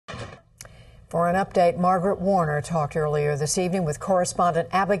For an update, Margaret Warner talked earlier this evening with correspondent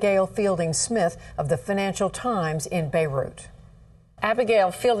Abigail Fielding-Smith of the Financial Times in Beirut.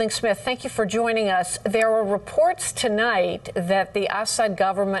 Abigail Fielding-Smith, thank you for joining us. There were reports tonight that the Assad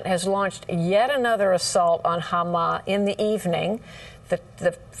government has launched yet another assault on Hama in the evening,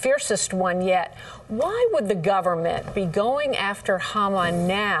 the fiercest one yet. Why would the government be going after Hama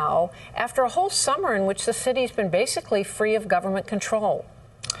now, after a whole summer in which the city's been basically free of government control?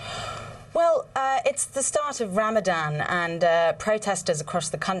 Well, it's the start of Ramadan, and protesters across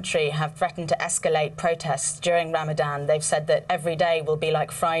the country have threatened to escalate protests during Ramadan. They've said that every day will be like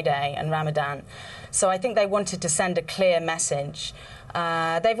Friday and Ramadan. So I think they wanted to send a clear message.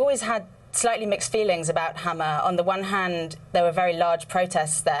 They've always had slightly mixed feelings about Hama. On the one hand, there were very large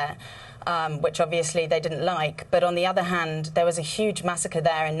protests there, which obviously they didn't like. But on the other hand, there was a huge massacre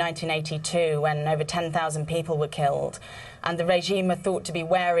there in 1982 when over 10,000 people were killed. And the regime are thought to be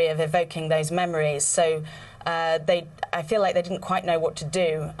wary of evoking those memories. So I feel like they didn't quite know what to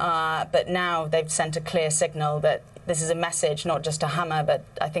do. But now they've sent a clear signal that this is a message not just to Hama, but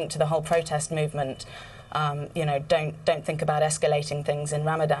I think to the whole protest movement. Don't think about escalating things in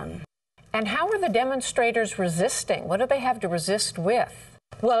Ramadan. And how are the demonstrators resisting? What do they have to resist with?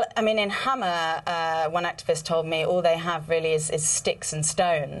 Well, I mean, in Hama, one activist told me all they have really is sticks and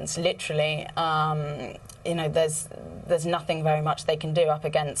stones, literally. There's nothing very much they can do up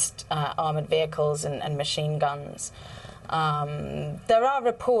against armoured vehicles and machine guns. There are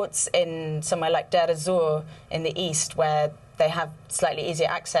reports in somewhere like Deir ez-Zor in the east where they have slightly easier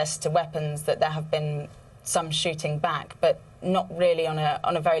access to weapons, that there have been some shooting back, but not really on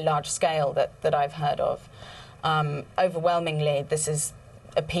a very large scale that I've heard of. Overwhelmingly, this is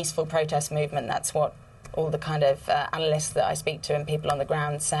a peaceful protest movement. That's what all the kind of analysts that I speak to and people on the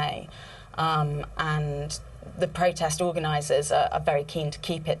ground say. And the protest organisers are very keen to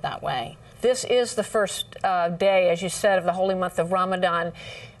keep it that way. This is the first day, as you said, of the holy month of Ramadan.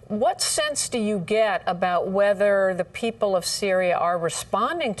 What sense do you get about whether the people of Syria are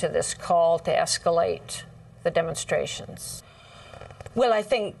responding to this call to escalate the demonstrations? Well, I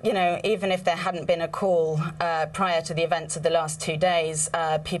think, even if there hadn't been a call prior to the events of the last 2 days,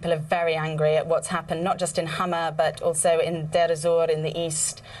 people are very angry at what's happened, not just in Hama, but also in Deir ez-Zor in the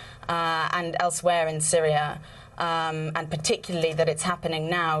east and elsewhere in Syria, and particularly that it's happening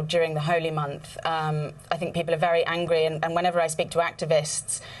now during the holy month. I think people are very angry, and whenever I speak to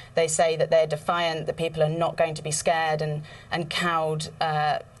activists, they say that they're defiant, that people are not going to be scared and cowed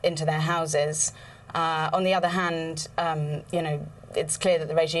into their houses. On the other hand, it's clear that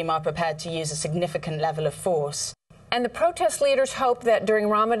the regime are prepared to use a significant level of force. And the protest leaders hope that during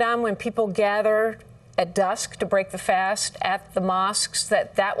Ramadan, when people gather at dusk to break the fast at the mosques,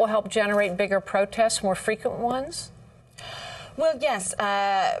 that will help generate bigger protests, more frequent ones? Well, yes.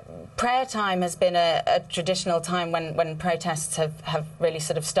 Prayer time has been a traditional time when protests have really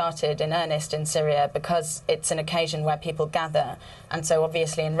sort of started in earnest in Syria, because it's an occasion where people gather. And so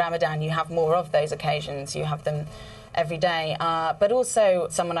obviously in Ramadan you have more of those occasions. You have them every day. But also,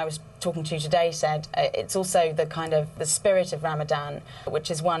 someone I was talking to today said it's also the kind of the spirit of Ramadan,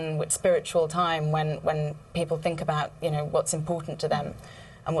 which is one spiritual time when people think about, what's important to them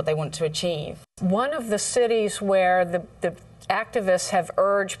and what they want to achieve. One of the cities where the activists have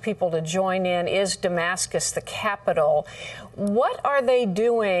urged people to join in is Damascus, the capital. What are they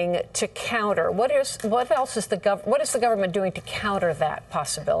doing to counter? What is the government doing to counter that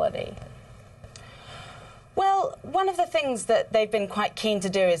possibility? Well, one of the things that they've been quite keen to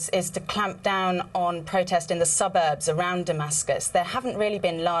do is to clamp down on protest in the suburbs around Damascus. There haven't really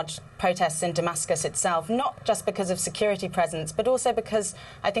been large protests in Damascus itself, not just because of security presence, but also because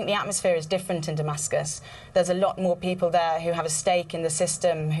I think the atmosphere is different in Damascus. There's a lot more people there who have a stake in the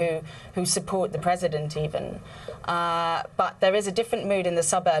system, who support the president even. But there is a different mood in the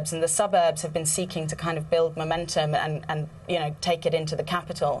suburbs, and the suburbs have been seeking to kind of build momentum and take it into the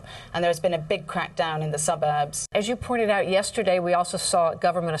capital. And there has been a big crackdown in the suburbs. As you pointed out yesterday, we also saw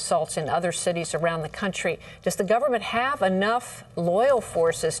government assaults in other cities around the country. Does the government have enough loyal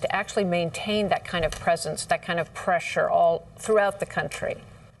forces to actually maintain that kind of presence, that kind of pressure all throughout the country?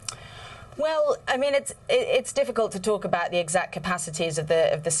 Well, I mean, it's difficult to talk about the exact capacities of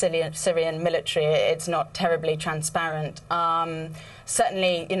the Syrian military. It's not terribly transparent.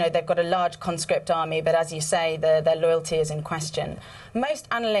 Certainly, they've got a large conscript army, but as you say, their loyalty is in question. Most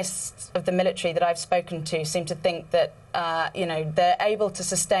analysts of the military that I've spoken to seem to think that, they're able to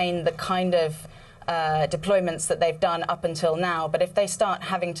sustain the kind of deployments that they've done up until now. But if they start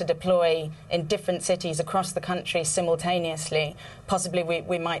having to deploy in different cities across the country simultaneously, possibly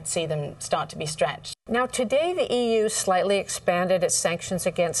we might see them start to be stretched. Now, today the EU slightly expanded its sanctions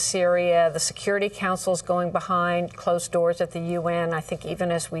against Syria. The Security Council is going behind closed doors at the UN, I think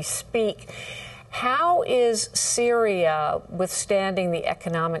even as we speak. How is Syria withstanding the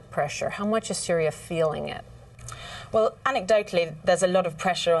economic pressure? How much is Syria feeling it? Well, anecdotally, there's a lot of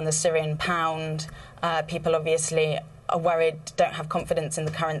pressure on the Syrian pound. People obviously are worried, don't have confidence in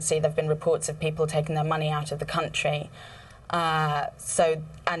the currency. There have been reports of people taking their money out of the country.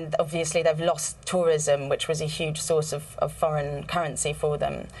 And obviously they've lost tourism, which was a huge source of foreign currency for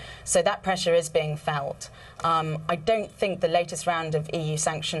them. So that pressure is being felt. I don't think the latest round of EU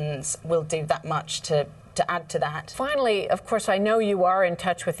sanctions will do that much to add to that. Finally, of course, I know you are in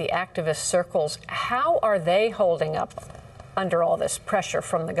touch with the activist circles. How are they holding up under all this pressure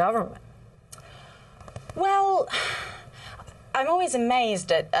from the government? Well, I'm always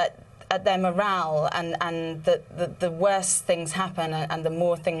amazed at their morale, and the worse things happen and the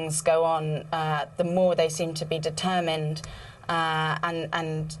more things go on, the more they seem to be determined,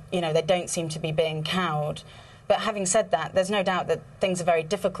 and you know, they don't seem to be being cowed. But having said that, there's no doubt that things are very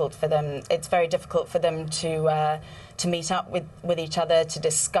difficult for them. It's very difficult for them to meet up with each other, to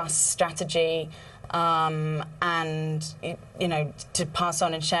discuss strategy, and you know, to pass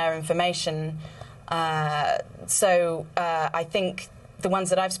on and share information. So I think the ones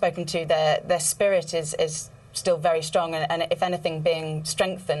that I've spoken to, their spirit is still very strong, and if anything, being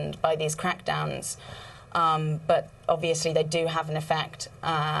strengthened by these crackdowns. But obviously they do have an effect,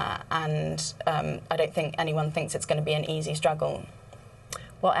 and I don't think anyone thinks it's going to be an easy struggle.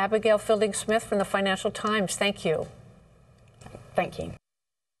 Well, Abigail Fielding-Smith from the Financial Times, thank you. Thank you.